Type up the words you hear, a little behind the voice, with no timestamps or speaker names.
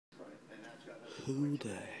Who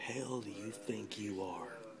the hell do you think you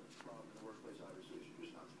are?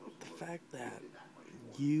 The fact that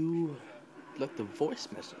you left a voice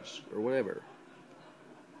message or whatever.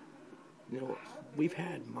 We've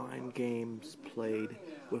had mind games played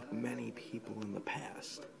with many people in the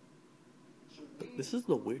past. But this is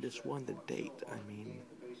the weirdest one to date.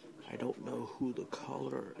 I don't know who the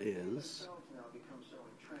caller is.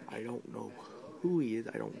 I don't know who he is.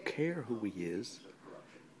 I don't care who he is.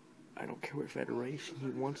 I don't care what federation he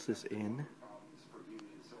wants this in.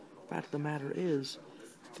 Fact of the matter is,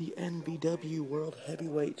 the NBW World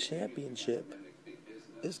Heavyweight Championship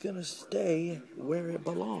is going to stay where it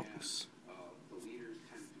belongs.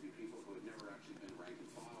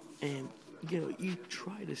 And, you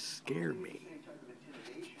try to scare me.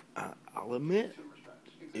 I'll admit,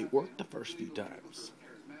 it worked the first few times.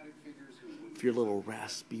 With your little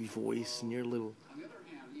raspy voice and your little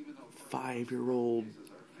 5-year-old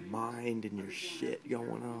mind and your shit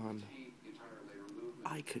going on.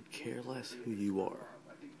 I could care less who you are.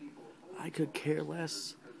 I could care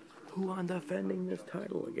less who I'm defending this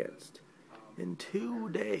title against. In 2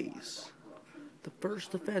 days, the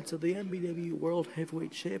first defense of the NBW World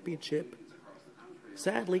Heavyweight Championship,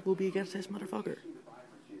 sadly, will be against this motherfucker.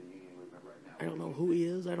 I don't know who he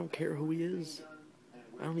is. I don't care who he is.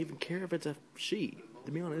 I don't even care if it's a she,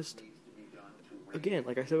 to be honest. Again,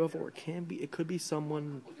 like I said before, it could be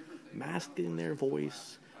someone masking their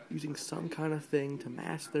voice, using some kind of thing to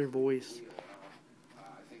mask their voice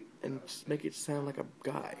and just make it sound like a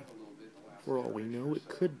guy. For all we know, it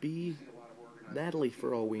could be Natalie.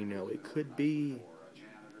 For all we know, it could be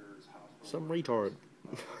some retard.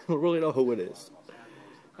 I don't really know who it is.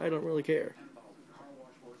 I don't really care.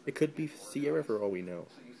 It could be Sierra for all we know.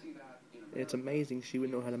 And it's amazing she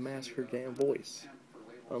would know how to mask her damn voice.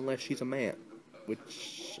 Unless she's a man.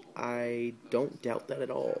 Which I don't doubt that at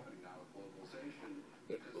all.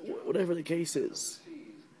 Whatever the case is,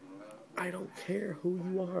 I don't care who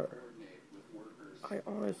you are. I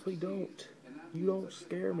honestly don't. You don't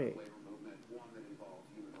scare me.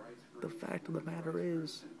 The fact of the matter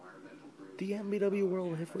is, the NBW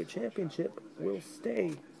World Heavyweight Championship will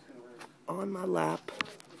stay on my lap,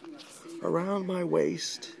 around my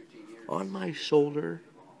waist, on my shoulder,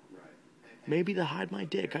 maybe to hide my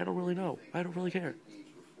dick. I don't really know. I don't really care.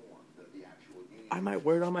 I might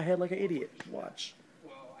wear it on my head like an idiot. Watch.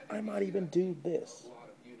 I might even do this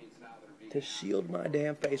to shield my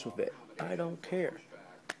damn face with it. I don't care.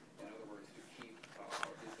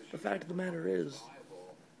 The fact of the matter is,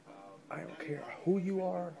 I don't care who you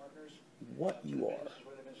are, what you are.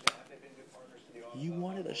 You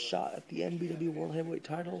wanted a shot at the NBW World Heavyweight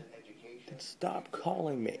title? Then stop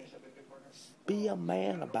calling me. Be a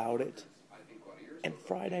man about it. And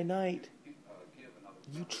Friday night,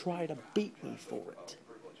 you try to beat me for it.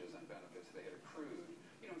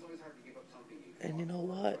 And you know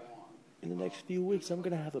what? In the next few weeks, I'm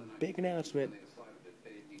going to have a big announcement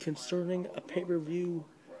concerning a pay-per-view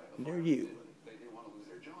near you.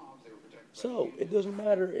 So, it doesn't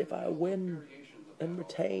matter if I win and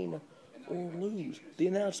retain or lose. The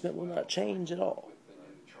announcement will not change at all.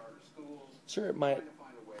 Sure, it might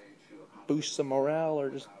boost some morale or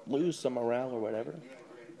just lose some morale or whatever.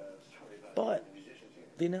 But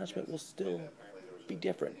the announcement will still be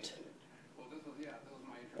different.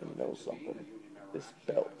 And you know something? This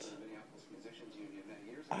belt.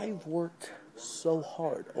 I've worked so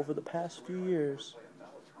hard over the past few years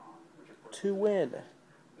to win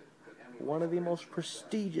one of the most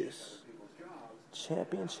prestigious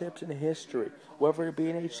championships in history, whether it be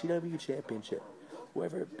an HCW championship,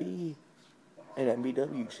 whether it be an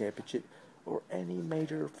NBW championship, or any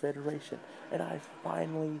major federation, and I've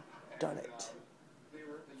finally done it.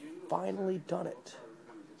 Finally done it.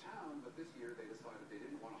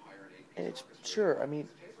 And it's sure,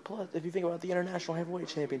 plus if you think about the International Heavyweight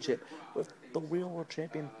Championship with the real world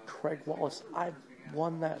champion Craig Wallace, I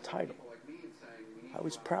won that title. I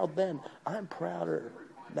was proud then. I'm prouder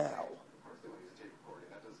now.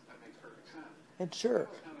 And sure,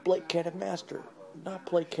 Blake Kenneth Master. Not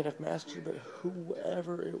Blake Kenneth Master, but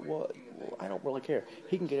whoever it was. Well, I don't really care.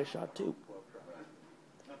 He can get a shot too.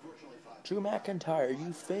 Drew McIntyre,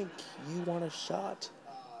 you think you want a shot?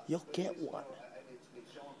 You'll get one.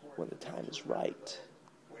 When the time is right.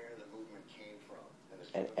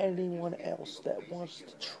 And anyone else that wants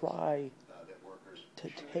to try to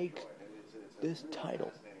take this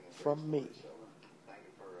title from me,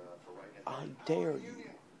 I dare you.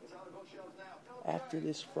 After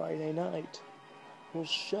this Friday night, will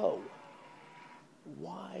show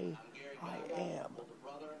why I am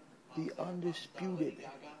the undisputed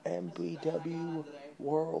NBW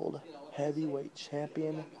World Heavyweight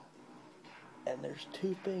Champion And there's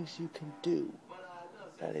two things you can do.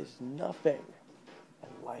 That is nothing.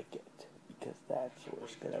 I like it. Because that's where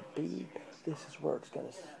it's going to be. This is where it's going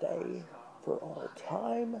to stay for all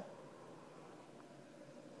time.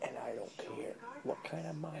 And I don't care what kind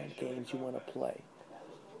of mind games you want to play.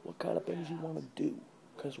 What kind of things you want to do.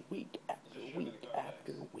 Because week after week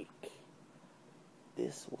after week,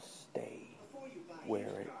 this will stay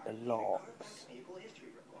where it belongs.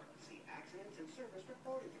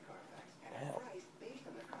 Hell,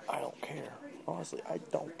 I don't care. Honestly, I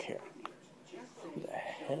don't care who the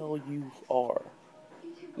hell you are.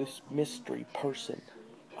 This mystery person.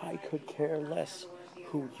 I could care less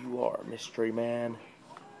who you are, mystery man.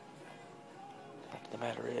 The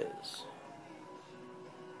matter is,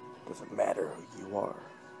 doesn't matter who you are.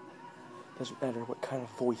 Doesn't matter what kind of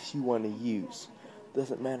voice you want to use.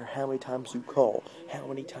 Doesn't matter how many times you call, how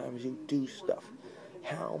many times you do stuff,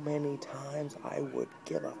 how many times I would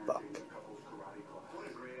give a fuck.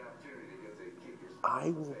 I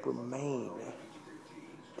will remain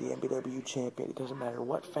the MPW champion. It doesn't matter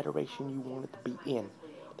what federation you want it to be in.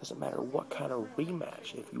 It doesn't matter what kind of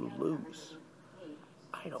rematch if you lose.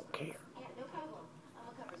 I don't care.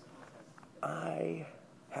 I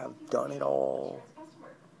have done it all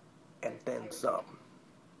and then some.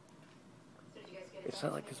 It's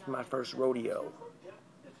not like this is my first rodeo.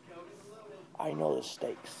 I know the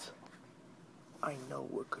stakes. I know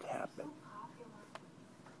what could happen.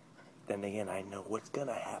 Then again, I know what's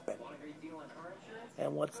gonna happen.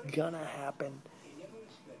 And what's gonna happen,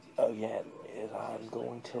 again, is I'm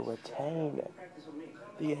going to retain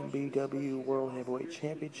the NBW World Heavyweight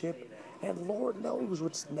Championship. And Lord knows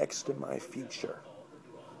what's next in my future.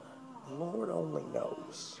 Lord only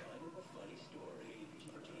knows.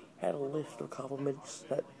 Had a list of compliments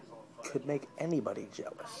that could make anybody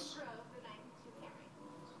jealous.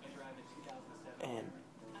 And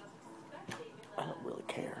I don't really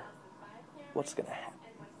care what's gonna happen.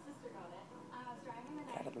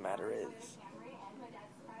 The fact of the matter is,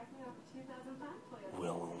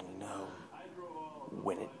 we'll only know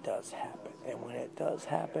when it does happen. And when it does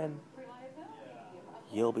happen,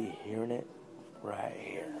 you'll be hearing it right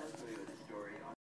here.